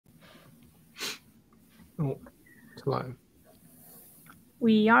Oh, it's live.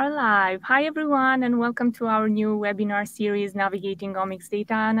 We are live. Hi, everyone, and welcome to our new webinar series, Navigating Omics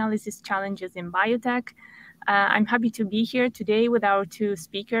Data Analysis Challenges in Biotech. I'm happy to be here today with our two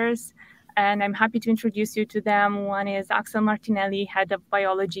speakers, and I'm happy to introduce you to them. One is Axel Martinelli, Head of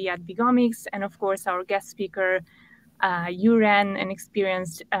Biology at Bigomics, and of course, our guest speaker, Yue Ren, an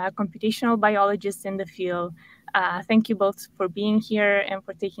experienced computational biologist in the field. Thank you both for being here and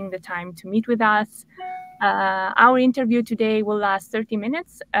for taking the time to meet with us. Our interview today will last 30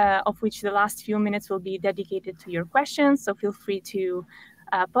 minutes, of which the last few minutes will be dedicated to your questions. So feel free to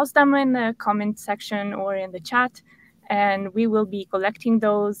post them in the comment section or in the chat, and we will be collecting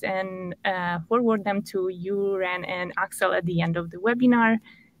those and forward them to Yue Ren and Axel at the end of the webinar.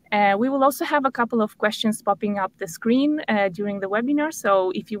 We will also have a couple of questions popping up the screen during the webinar.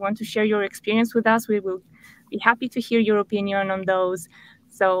 So if you want to share your experience with us, we will be happy to hear your opinion on those.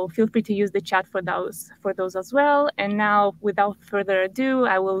 So feel free to use the chat for those as well. And now, without further ado,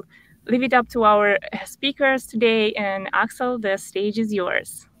 I will leave it up to our speakers today. And Axel, the stage is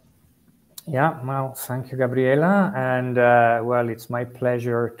yours. Yeah, well, thank you, Gabriela. And well, it's my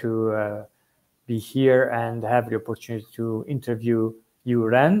pleasure to be here and have the opportunity to interview Yue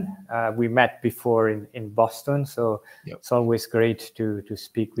Ren. We met before in Boston, so It's always great to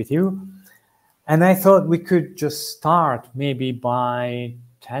speak with you. And I thought we could just start maybe by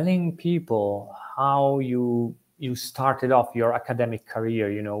telling people how you started off your academic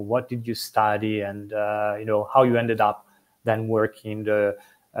career. You know, what did you study, and you know, how you ended up then working in the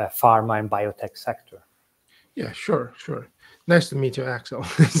pharma and biotech sector. Yeah, sure. Nice to meet you, Axel.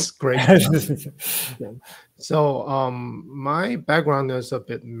 It's great. So my background is a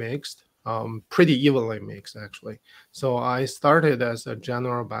bit mixed, pretty evenly mixed, actually. So I started as a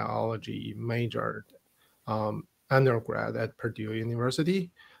general biology major undergrad at Purdue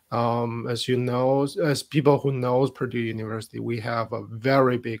University. As you know, as people who knows Purdue University, we have a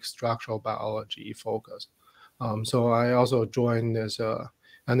very big structural biology focus. So I also joined as a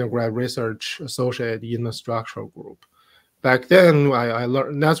undergrad research associate in the structural group. Back then, I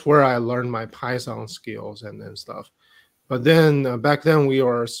learned, that's where I learned my Python skills and stuff. But then back then we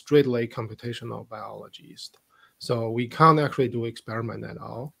were strictly computational biologists. So we can't actually do experiment at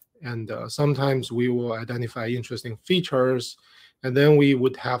all. And sometimes we will identify interesting features, and then we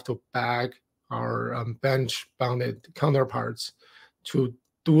would have to bag our bench-bounded counterparts to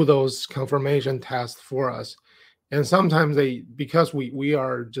do those confirmation tests for us. And sometimes because we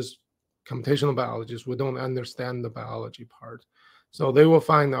are just computational biologists, we don't understand the biology part. So they will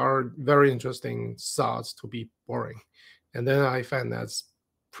find our very interesting thoughts to be boring. And then I find that's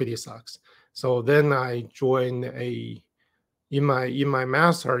pretty sucks. So then I joined in my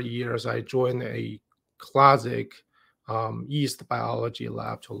master years, I joined a classic yeast biology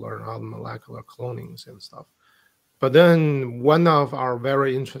lab to learn all the molecular clonings and stuff. But then one of our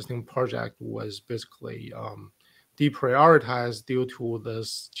very interesting project was basically deprioritized due to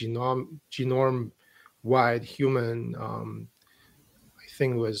this genome-wide human, I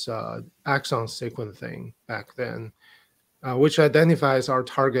think it was exon sequencing back then, which identifies our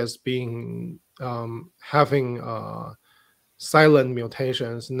targets being having silent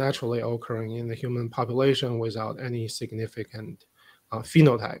mutations naturally occurring in the human population without any significant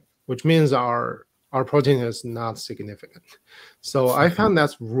phenotype, which means our protein is not significant. So I found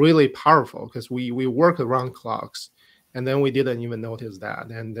that's really powerful because we work around clocks, and then we didn't even notice that,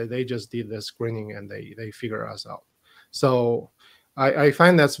 and they just did the screening and they figure us out. So I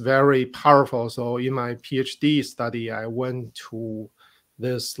find that's very powerful. So in my PhD study, I went to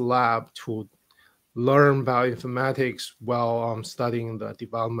this lab to learn bioinformatics while studying the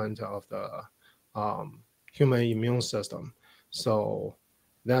development of the human immune system. So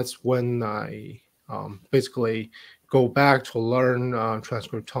that's when I basically go back to learn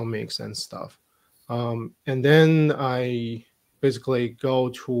transcriptomics and stuff. And then I basically go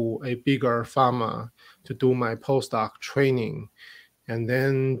to a bigger pharma to do my postdoc training. And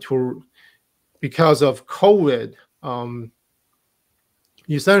then because of COVID,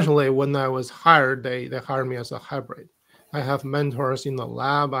 essentially when I was hired, they hired me as a hybrid. I have mentors in the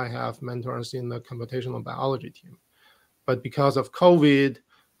lab, I have mentors in the computational biology team. But because of COVID,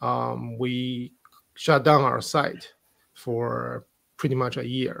 we shut down our site for pretty much a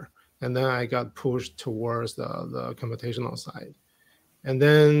year. And then I got pushed towards the computational side. And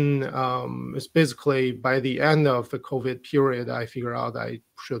then it's basically by the end of the COVID period, I figured out I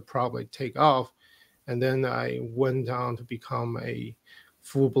should probably take off. And then I went on to become a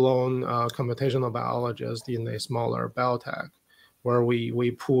full-blown computational biologist in a smaller biotech, where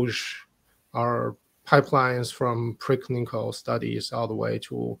we push our pipelines from preclinical studies all the way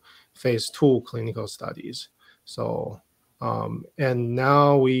to phase 2 clinical studies. So, and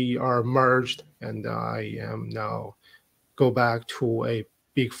now we are merged, and I am now go back to a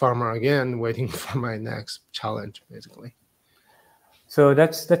big pharma again, waiting for my next challenge, basically. So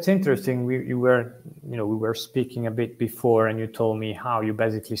that's interesting. We were speaking a bit before, and you told me how you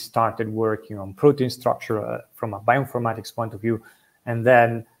basically started working on protein structure from a bioinformatics point of view, and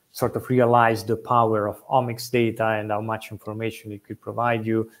then sort of realized the power of omics data and how much information it could provide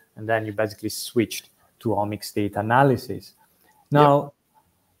you, and then you basically switched to omics data analysis. Now,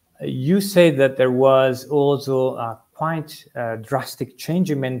 you say that there was also a quite drastic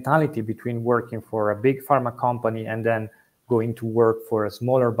change in mentality between working for a big pharma company and then going to work for a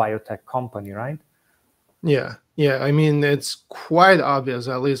smaller biotech company, right? Yeah. I mean, it's quite obvious,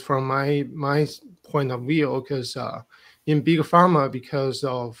 at least from my point of view, because in big pharma, because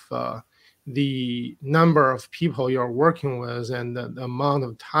of the number of people you're working with and the amount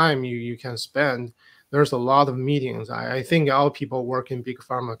of time you can spend, there's a lot of meetings. I think all people work in big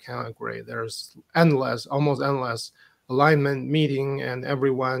pharma can agree. There's almost endless alignment meeting, and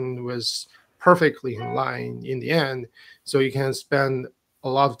everyone was perfectly in line in the end. So you can spend a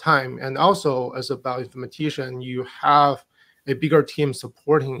lot of time. And also, as a bioinformatician, you have a bigger team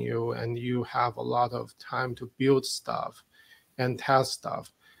supporting you, and you have a lot of time to build stuff and test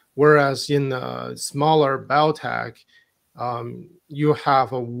stuff. Whereas in a smaller biotech, you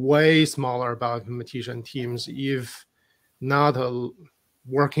have a way smaller bioinformatician teams, if not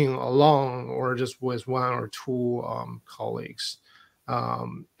working alone or just with one or two colleagues.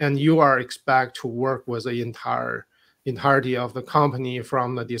 And you are expected to work with the entirety of the company,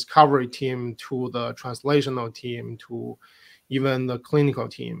 from the discovery team to the translational team to even the clinical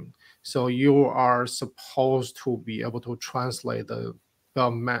team. So you are supposed to be able to translate the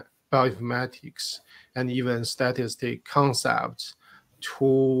bioinformatics and even statistic concepts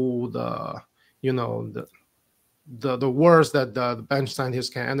to the the words that the bench scientists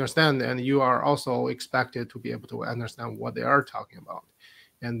can understand, and you are also expected to be able to understand what they are talking about.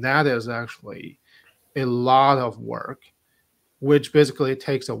 And that is actually a lot of work, which basically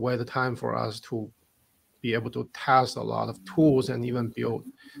takes away the time for us to be able to test a lot of tools and even build,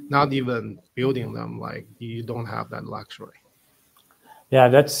 not even building them, like you don't have that luxury. Yeah,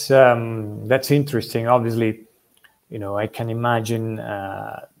 that's interesting. Obviously, I can imagine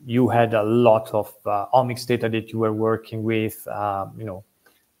you had a lot of omics data that you were working with.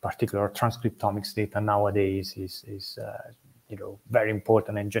 Particular transcriptomics data nowadays is very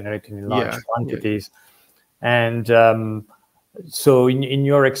important and generated in large quantities. And so in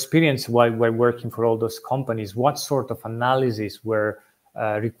your experience while working for all those companies, what sort of analysis were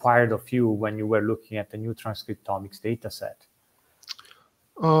required of you when you were looking at the new transcriptomics data set?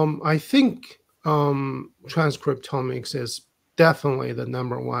 I think transcriptomics is definitely the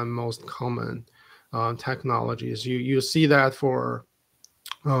number one most common technologies. You see that from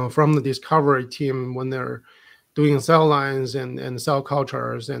the discovery team when they're doing cell lines and cell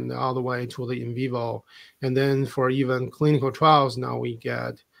cultures and all the way to the in vivo. And then for even clinical trials, now we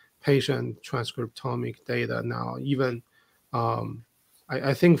get patient transcriptomic data now. Even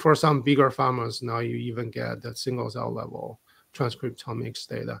I think for some bigger pharmas now, you even get that single cell level transcriptomics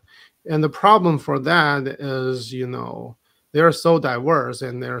data. And the problem for that is, they're so diverse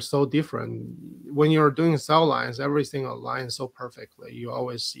and they're so different. When you're doing cell lines, everything aligns so perfectly. You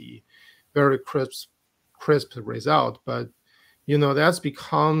always see very crisp result, but that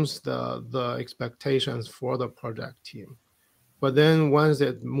becomes the expectations for the project team. But then once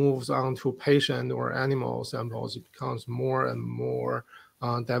it moves on to patient or animal samples, it becomes more and more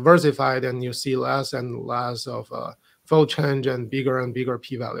diversified, and you see less and less of fold change and bigger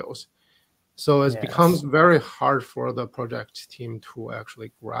p-values. So it becomes very hard for the project team to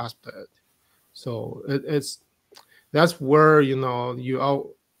actually grasp it. So that's where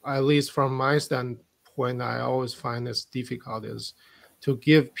at least from my standpoint, I always find it's difficult is to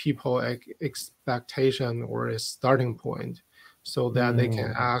give people an expectation or a starting point, so that they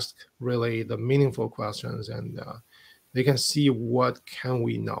can ask really the meaningful questions, and they can see what can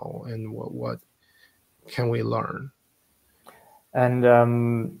we know and what can we learn. And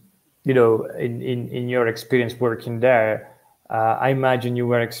in your experience working there, I imagine you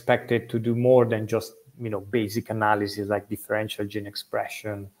were expected to do more than just basic analysis like differential gene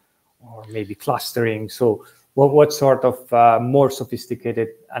expression or maybe clustering. So what sort of more sophisticated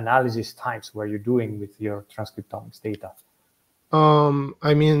analysis types were you doing with your transcriptomics data?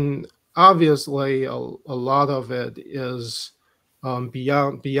 I mean, obviously, a lot of it is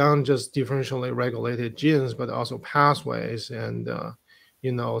beyond just differentially regulated genes, but also pathways. And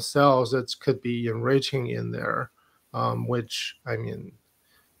cells that could be enriching in there, which I mean,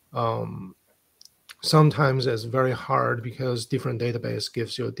 sometimes it's very hard because different database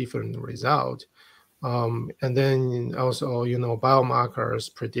gives you a different result. And then also,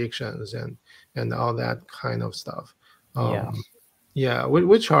 biomarkers, predictions, and all that kind of stuff. Yeah,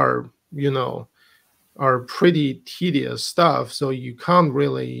 which are, are pretty tedious stuff. So you can't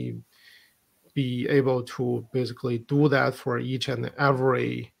really be able to basically do that for each and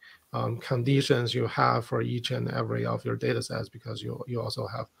every conditions you have for each and every of your data sets, because you also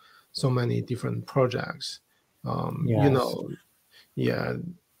have so many different projects. Yeah,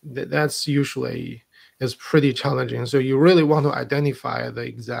 that's usually is pretty challenging. So you really want to identify the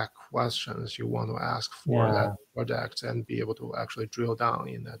exact questions you want to ask for that project and be able to actually drill down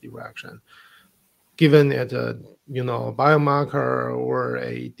in that direction. Given it a biomarker or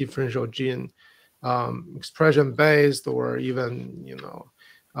a differential gene expression based, or even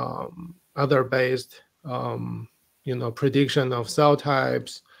other based prediction of cell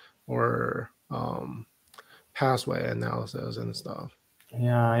types, or pathway analysis and stuff.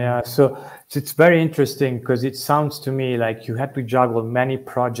 Yeah. So it's very interesting, because it sounds to me like you had to juggle many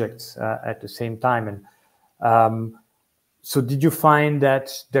projects at the same time. And so did you find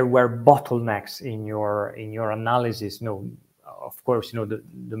that there were bottlenecks in your analysis? Of course, the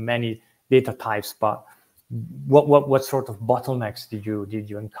many data types, but what sort of bottlenecks did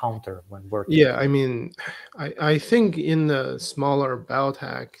you encounter when working? Yeah, I mean, I think in the smaller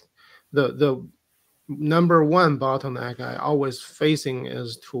biotech, the number one bottleneck I always facing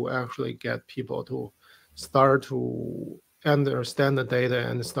is to actually get people to start to understand the data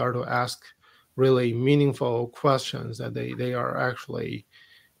and start to ask really meaningful questions that they are actually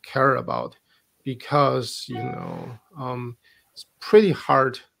care about, because it's pretty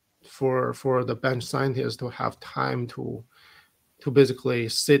hard for the bench scientists to have time to basically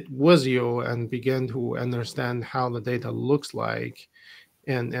sit with you and begin to understand how the data looks like,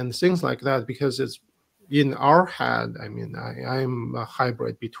 and things like that, because it's in our head. I mean, I'm a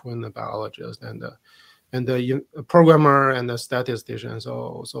hybrid between the biologist and the programmer and the statistician.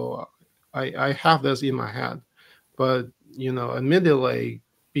 So I have this in my head, but admittedly,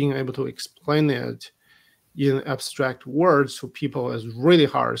 being able to explain it in abstract words to people is really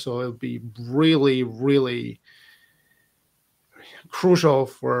hard. So it'll be really, really crucial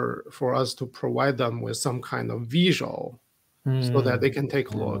for us to provide them with some kind of visual so that they can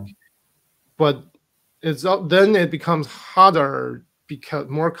take a look. But then it becomes harder, because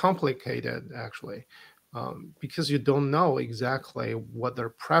more complicated actually, because you don't know exactly what their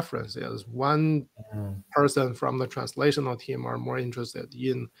preference is. One person from the translational team are more interested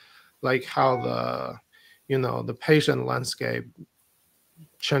in like how the patient landscape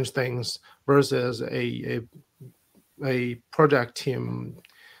change things, versus a project team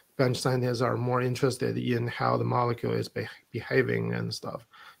bench scientists are more interested in how the molecule is behaving and stuff.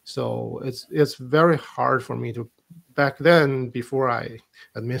 So it's very hard for me to, back then, before I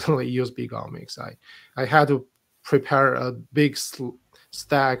admittedly used big omics, I had to prepare a big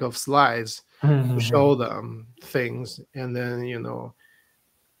stack of slides to show them things, and then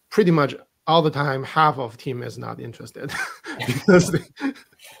pretty much all the time half of team is not interested because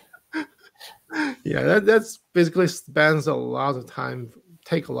yeah, that's basically spends a lot of time,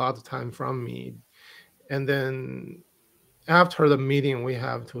 take a lot of time from me. And then after the meeting, we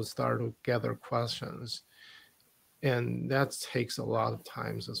have to start to gather questions, and that takes a lot of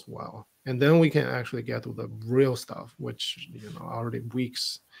times as well. And then we can actually get to the real stuff, which already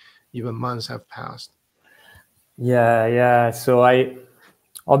weeks, even months have passed. Yeah. So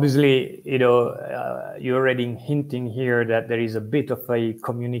obviously, you're already hinting here that there is a bit of a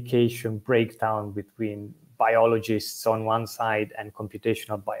communication breakdown between biologists on one side and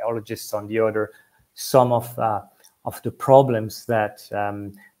computational biologists on the other. Some of the problems that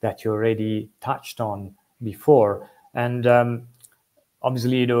you already touched on before, and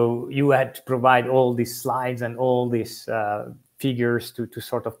obviously, you had to provide all these slides and all these figures to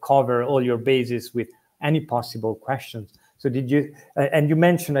sort of cover all your bases with any possible questions. So did you, and you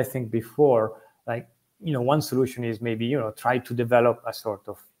mentioned, I think before, like, one solution is maybe, try to develop a sort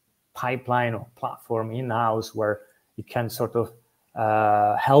of pipeline or platform in-house where it can sort of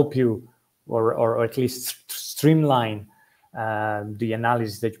help you or at least streamline the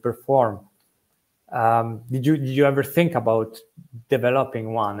analysis that you perform. Did you ever think about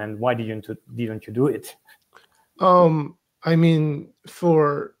developing one, and why didn't you do it? I mean,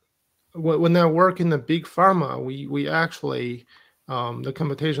 when I work in the big pharma, we actually, the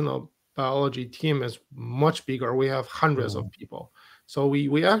computational biology team is much bigger. We have hundreds of people. So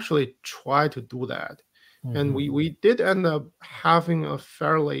we actually try to do that. And we did end up having a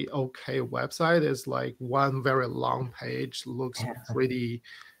fairly okay website. It's like one very long page, looks pretty,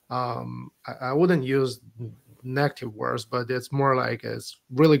 I wouldn't use negative words, but it's more like it's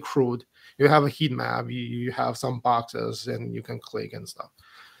really crude. You have a heat map, you have some boxes and you can click and stuff.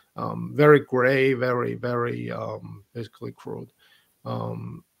 Very gray, very basically crude.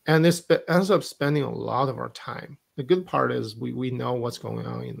 And it ends up spending a lot of our time. The good part is we know what's going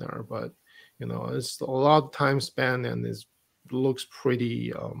on in there, but it's a lot of time spent, and it looks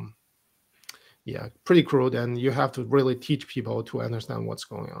pretty pretty crude, and you have to really teach people to understand what's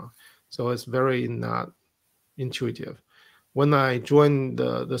going on. So it's very not intuitive. When I joined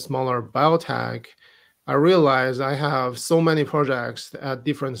the smaller biotech, I realized I have so many projects at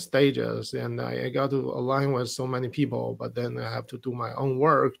different stages, and I got to align with so many people, but then I have to do my own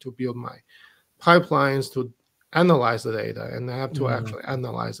work to build my pipelines to analyze the data, and I have to actually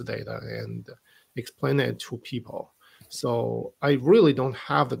analyze the data and explain it to people. So I really don't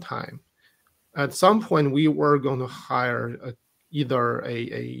have the time. At some point, we were going to hire either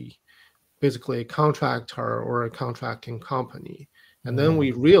basically a contractor or a contracting company. And then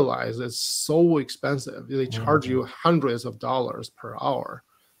we realized it's so expensive. They charge you hundreds of dollars per hour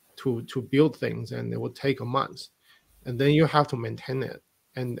to build things, and it would take a month. And then you have to maintain it.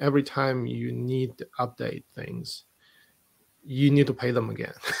 And every time you need to update things, you need to pay them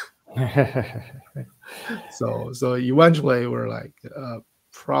again. So eventually we're like,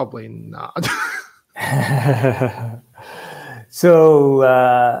 probably not. So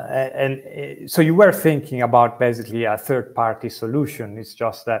so you were thinking about basically a third-party solution. It's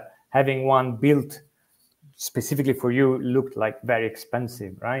just that having one built specifically for you looked like very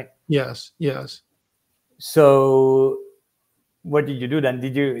expensive, right? Yes. So what did you do then?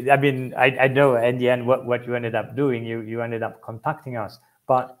 I mean, I know in the end what you ended up doing. You ended up contacting us,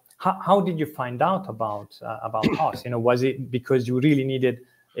 but how did you find out about us? Was it because you really needed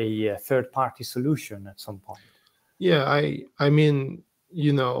a third-party solution at some point? Yeah, I mean,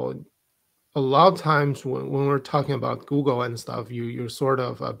 a lot of times when we're talking about Google and stuff, you're sort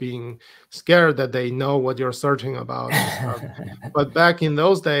of being scared that they know what you're searching about and stuff. But back in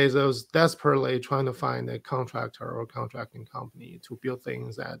those days, I was desperately trying to find a contractor or contracting company to build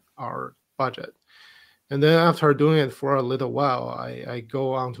things at our budget. And then after doing it for a little while, I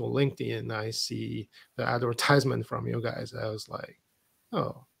go onto LinkedIn and I see the advertisement from you guys. I was like,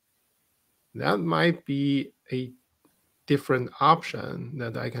 oh, that might be a different option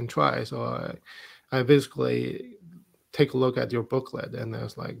that I can try. So I basically take a look at your booklet, and I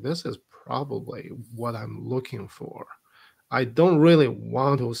was like, this is probably what I'm looking for. I don't really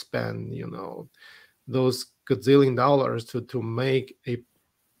want to spend, those gazillion dollars to make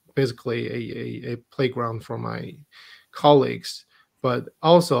basically a playground for my colleagues. But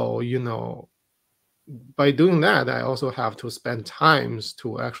also, by doing that, I also have to spend times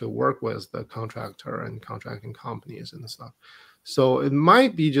to actually work with the contractor and contracting companies and stuff. So it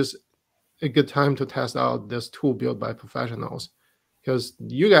might be just a good time to test out this tool built by professionals, because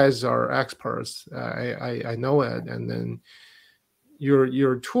you guys are experts. I know it, and then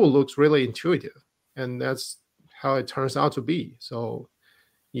your tool looks really intuitive, and that's how it turns out to be. So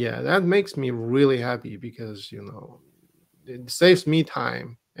yeah, that makes me really happy, because it saves me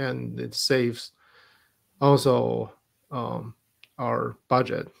time, and it saves also our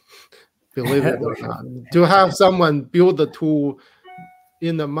budget, believe it or not. To have someone build the tool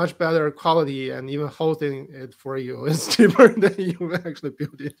in a much better quality and even hosting it for you is cheaper than you actually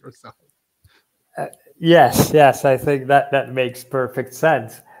build it yourself. Yes, I think that makes perfect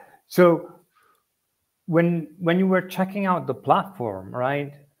sense. So when you were checking out the platform,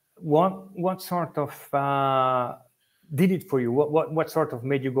 right? What sort of did it for you? What sort of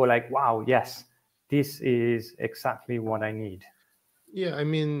made you go like, wow, yes, this is exactly what I need? Yeah, I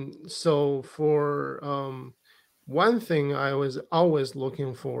mean, so for one thing I was always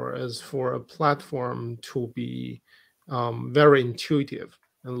looking for is for a platform to be very intuitive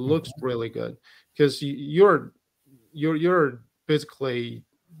and looks really good, because you're basically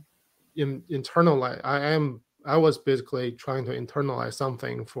internalize. I was basically trying to internalize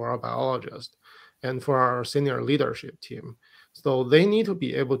something for our biologist and for our senior leadership team. So they need to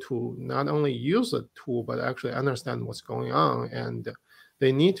be able to not only use the tool, but actually understand what's going on, and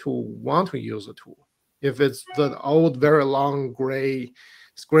they need to want to use the tool. If it's the old, very long gray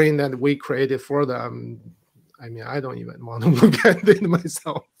screen that we created for them, I mean, I don't even want to look at it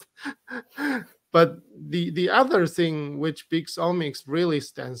myself. But the other thing which Big Omics really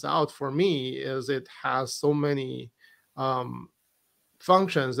stands out for me is it has so many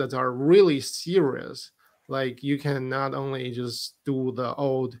functions that are really serious. Like you can not only just do the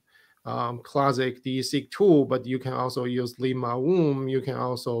old classic DSeq tool, but you can also use Lima-Wum. You can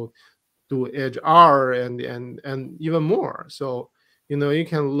also do edge-R and even more. So,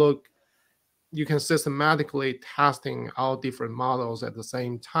 you can systematically testing out different models at the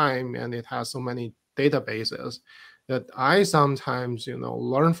same time, and it has so many databases that I sometimes,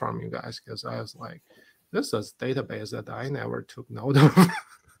 learn from you guys, because I was like, this is database that I never took note of.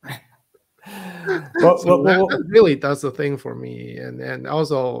 So that really does the thing for me. And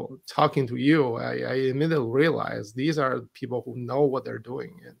also talking to you, I immediately realized these are people who know what they're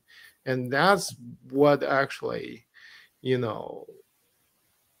doing. And that's what actually,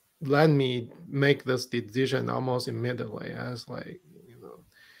 let me make this decision almost immediately. I was like,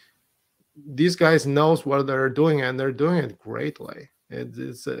 these guys knows what they're doing, and they're doing it greatly.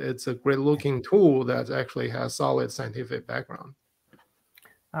 It's a great looking tool that actually has solid scientific background.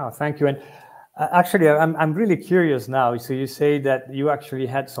 Oh, thank you. And actually, I'm really curious now. So you say that you actually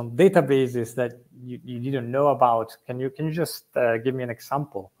had some databases that you didn't know about. Can you just give me an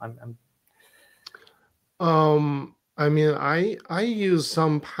example? I mean, I use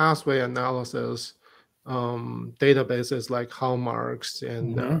some pathway analysis databases like Hallmarks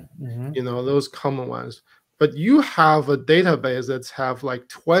and those common ones. But you have a database that's have like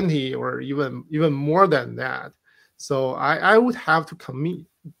 20 or even more than that. So I would have to commit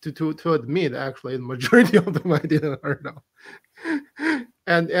to admit actually the majority of them I didn't heard of.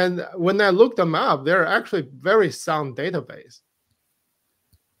 And when I looked them up, they're actually very sound database.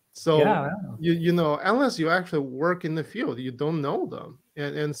 So unless you actually work in the field, you don't know them.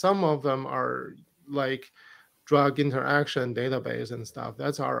 And some of them are like drug interaction database and stuff.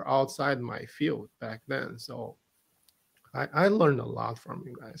 That's are outside my field back then. So I learned a lot from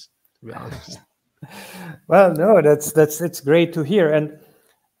you guys, to be honest. Well, no, it's great to hear. And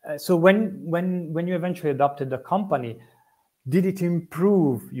so when you eventually adopted the company, did it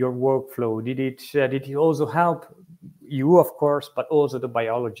improve your workflow? Did it also help you, of course, but also the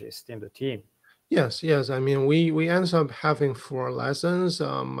biologist in the team? Yes. I mean, we ended up having 4 lessons.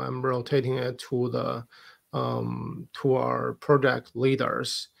 I'm rotating it to our project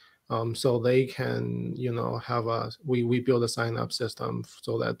leaders, so they can have we build a sign up system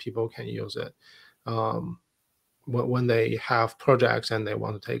so that people can use it when they have projects and they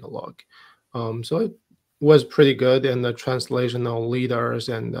want to take a look. So it was pretty good, and the translational leaders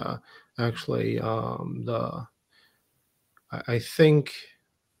and actually I think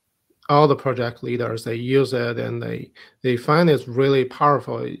all the project leaders, they use it and they find it's really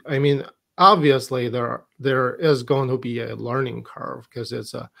powerful. I mean, obviously there is going to be a learning curve because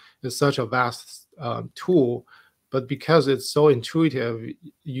it's such a vast tool, but because it's so intuitive,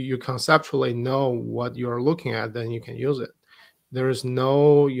 you conceptually know what you're looking at, then you can use it. There is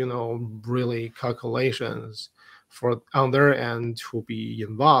no really calculations on their end to be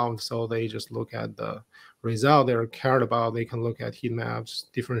involved, so they just look at the result they're cared about. They can look at heat maps,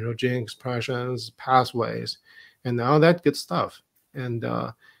 differential gene expressions, pathways, and all that good stuff. And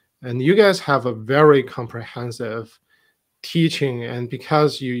you guys have a very comprehensive teaching, and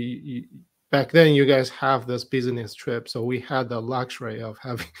because you back then you guys have this business trip, so we had the luxury of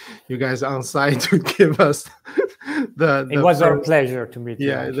having you guys on site to give us it was our pleasure to meet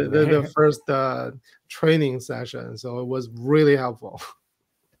you. The first training session, so it was really helpful.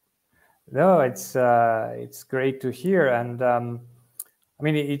 No, it's great to hear, and I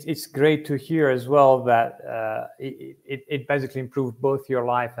mean it's great to hear as well that it basically improved both your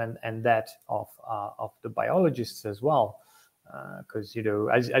life and that of the biologists as well, because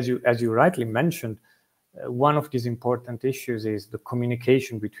as you rightly mentioned, one of these important issues is the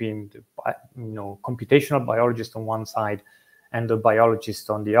communication between the computational biologist on one side and the biologist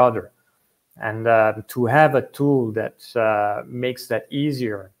on the other, and to have a tool that makes that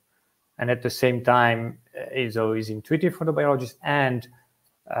easier. And at the same time, is always intuitive for the biologist and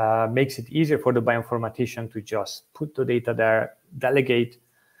makes it easier for the bioinformatician to just put the data there, delegate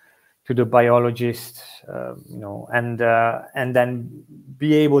to the biologist, and then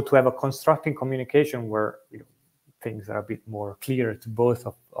be able to have a constructing communication where things are a bit more clear to both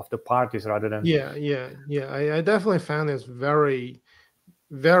of the parties rather than. I definitely found it's very,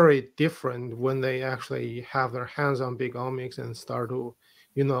 very different when they actually have their hands on big omics and start to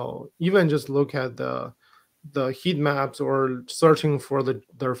even just look at the heat maps or searching for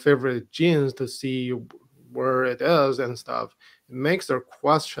their favorite genes to see where it is and stuff. It makes their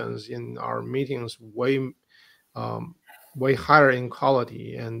questions in our meetings way higher in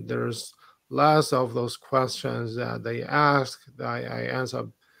quality, and there's less of those questions that they ask that I end up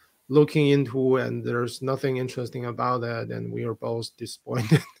looking into, and there's nothing interesting about that, and we are both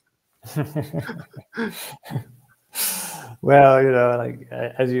disappointed. Well, like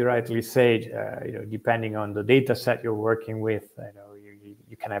as you rightly said, depending on the data set you're working with,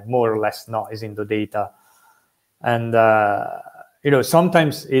 you can have more or less noise in the data, and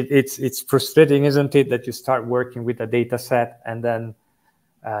sometimes it's frustrating, isn't it, that you start working with a data set and then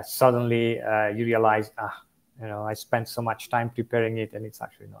suddenly you realize, I spent so much time preparing it and it's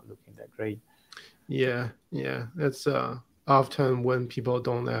actually not looking that great. Yeah, it's often when people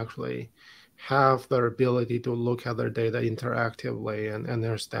don't actually have the ability to look at their data interactively and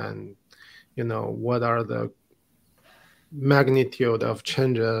understand, what are the magnitude of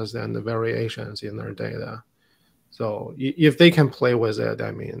changes and the variations in their data. So if they can play with it,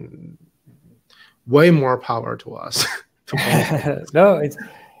 I mean, way more power to us. No,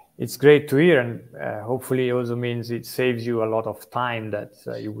 it's great to hear, and hopefully it also means it saves you a lot of time that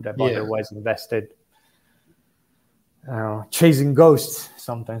you would have otherwise invested chasing ghosts.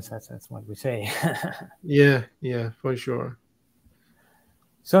 Sometimes that's what we say. Yeah, for sure.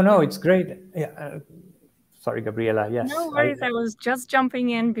 So no, it's great. Yeah, sorry, Gabriela. Yes. No worries. I was just jumping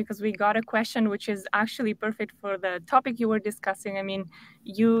in because we got a question which is actually perfect for the topic you were discussing. I mean,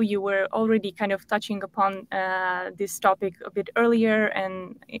 you were already kind of touching upon this topic a bit earlier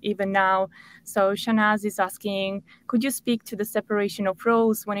and even now. So Shanaz is asking, could you speak to the separation of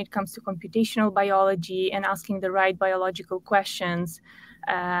roles when it comes to computational biology and asking the right biological questions?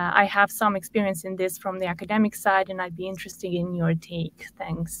 I have some experience in this from the academic side, and I'd be interested in your take.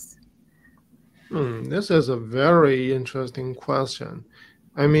 Thanks. This is a very interesting question.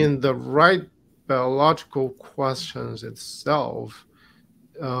 I mean, the right biological questions itself,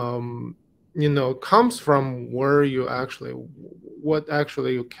 comes from where you actually, what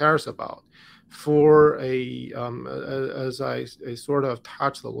actually you cares about. For as I sort of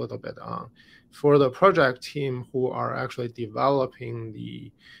touched a little bit on, for the project team who are actually developing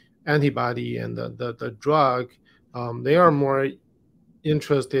the antibody and the drug, they are more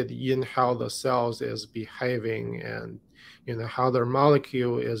interested in how the cells is behaving and how their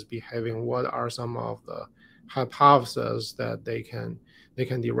molecule is behaving. What are some of the hypotheses that they can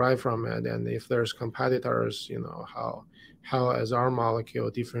derive from it, and if there's competitors, how as our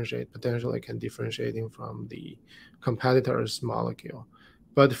molecule potentially can differentiating from the competitor's molecule.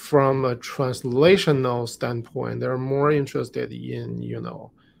 But from a translational standpoint, they're more interested in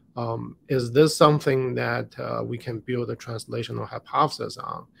is this something that we can build a translational hypothesis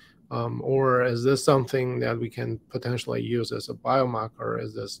on? Or is this something that we can potentially use as a biomarker?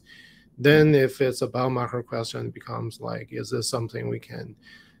 Then if it's a biomarker question, it becomes like, is this something we can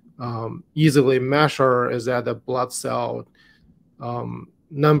easily measure? Is that a blood cell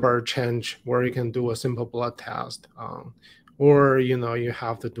number change where you can do a simple blood test? Or, you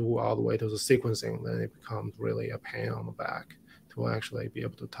have to do all the way to the sequencing, then it becomes really a pain on the back to actually be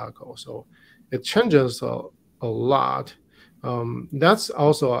able to tackle. So it changes a lot. That's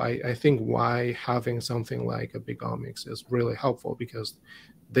also, I think, why having something like a big omics is really helpful, because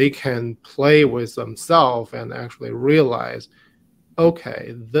they can play with themselves and actually realize,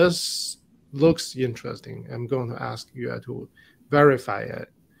 okay, this looks interesting. I'm going to ask you to verify it.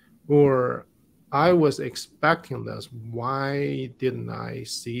 Or I was expecting this. Why didn't I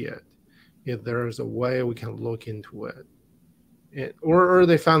see it? If there's a way we can look into it. Or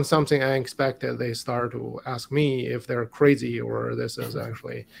they found something unexpected, they start to ask me if they're crazy or this is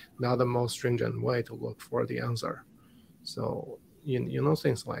actually not the most stringent way to look for the answer. So,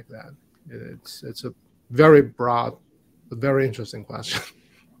 things like that. It's a very broad, very interesting question.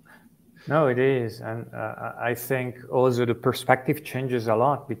 No, it is. And I think also the perspective changes a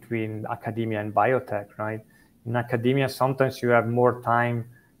lot between academia and biotech, right? In academia, sometimes you have more time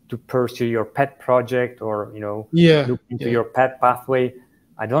to pursue your pet project or, look into your pet pathway.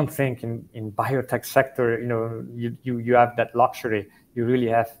 I don't think in biotech sector, you have that luxury. You really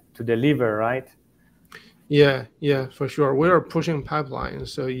have to deliver, right? Yeah, for sure. We are pushing pipelines,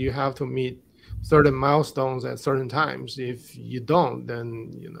 so you have to meet certain milestones at certain times. If you don't,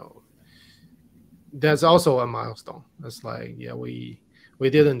 then, that's also a milestone. It's like, we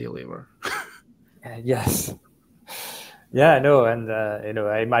didn't deliver. Yes. Yeah, no, and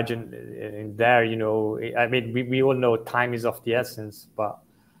I imagine in there, I mean, we all know time is of the essence, but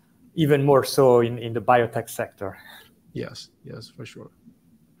even more so in the biotech sector. Yes, for sure.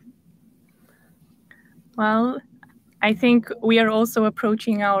 Well, I think we are also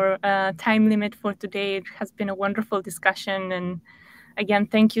approaching our time limit for today. It has been a wonderful discussion, and again,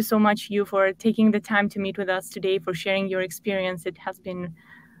 thank you so much, Yue, for taking the time to meet with us today, for sharing your experience. It has been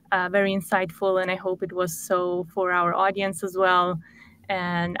very insightful, and I hope it was so for our audience as well.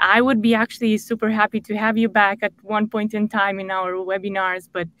 And I would be actually super happy to have you back at one point in time in our webinars.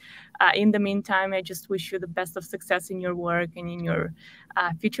 But in the meantime, I just wish you the best of success in your work and in your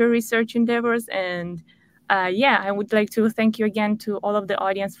future research endeavors. And yeah, I would like to thank you again to all of the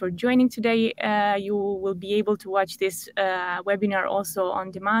audience for joining today. You will be able to watch this webinar also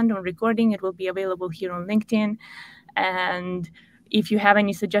on demand, on recording. It will be available here on LinkedIn. And if you have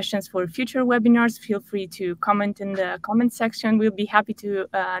any suggestions for future webinars, feel free to comment in the comment section. We'll be happy to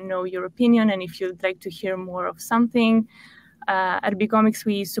know your opinion. And if you'd like to hear more of something, at Big Omics,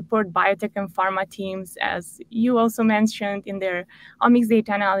 we support biotech and pharma teams, as you also mentioned, in their omics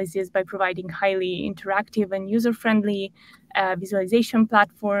data analysis by providing highly interactive and user-friendly visualization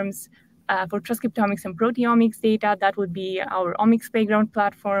platforms for transcriptomics and proteomics data. That would be our Omics Playground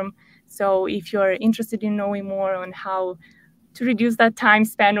platform. So if you're interested in knowing more on how to reduce that time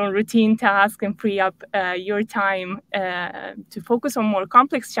spent on routine tasks and free up your time to focus on more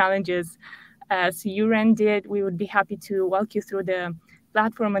complex challenges, as Yue Ren did, we would be happy to walk you through the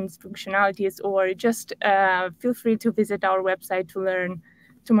platform and its functionalities, or just feel free to visit our website to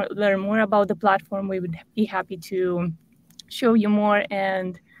learn more about the platform. We would be happy to show you more.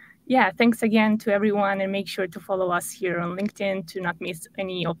 And yeah, thanks again to everyone, and make sure to follow us here on LinkedIn to not miss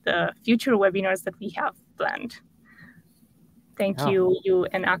any of the future webinars that we have planned. Thank you, you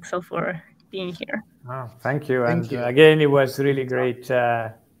and Axel, for being here. Oh, thank you. And again, it was really great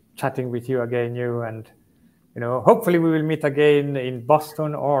chatting with you again, you. And, you know, hopefully we will meet again in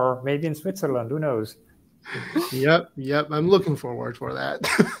Boston or maybe in Switzerland. Who knows? Yep. I'm looking forward for that.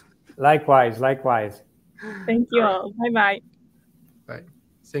 Likewise. Thank you all. Bye-bye. Bye.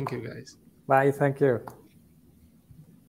 Thank you, guys. Bye. Thank you.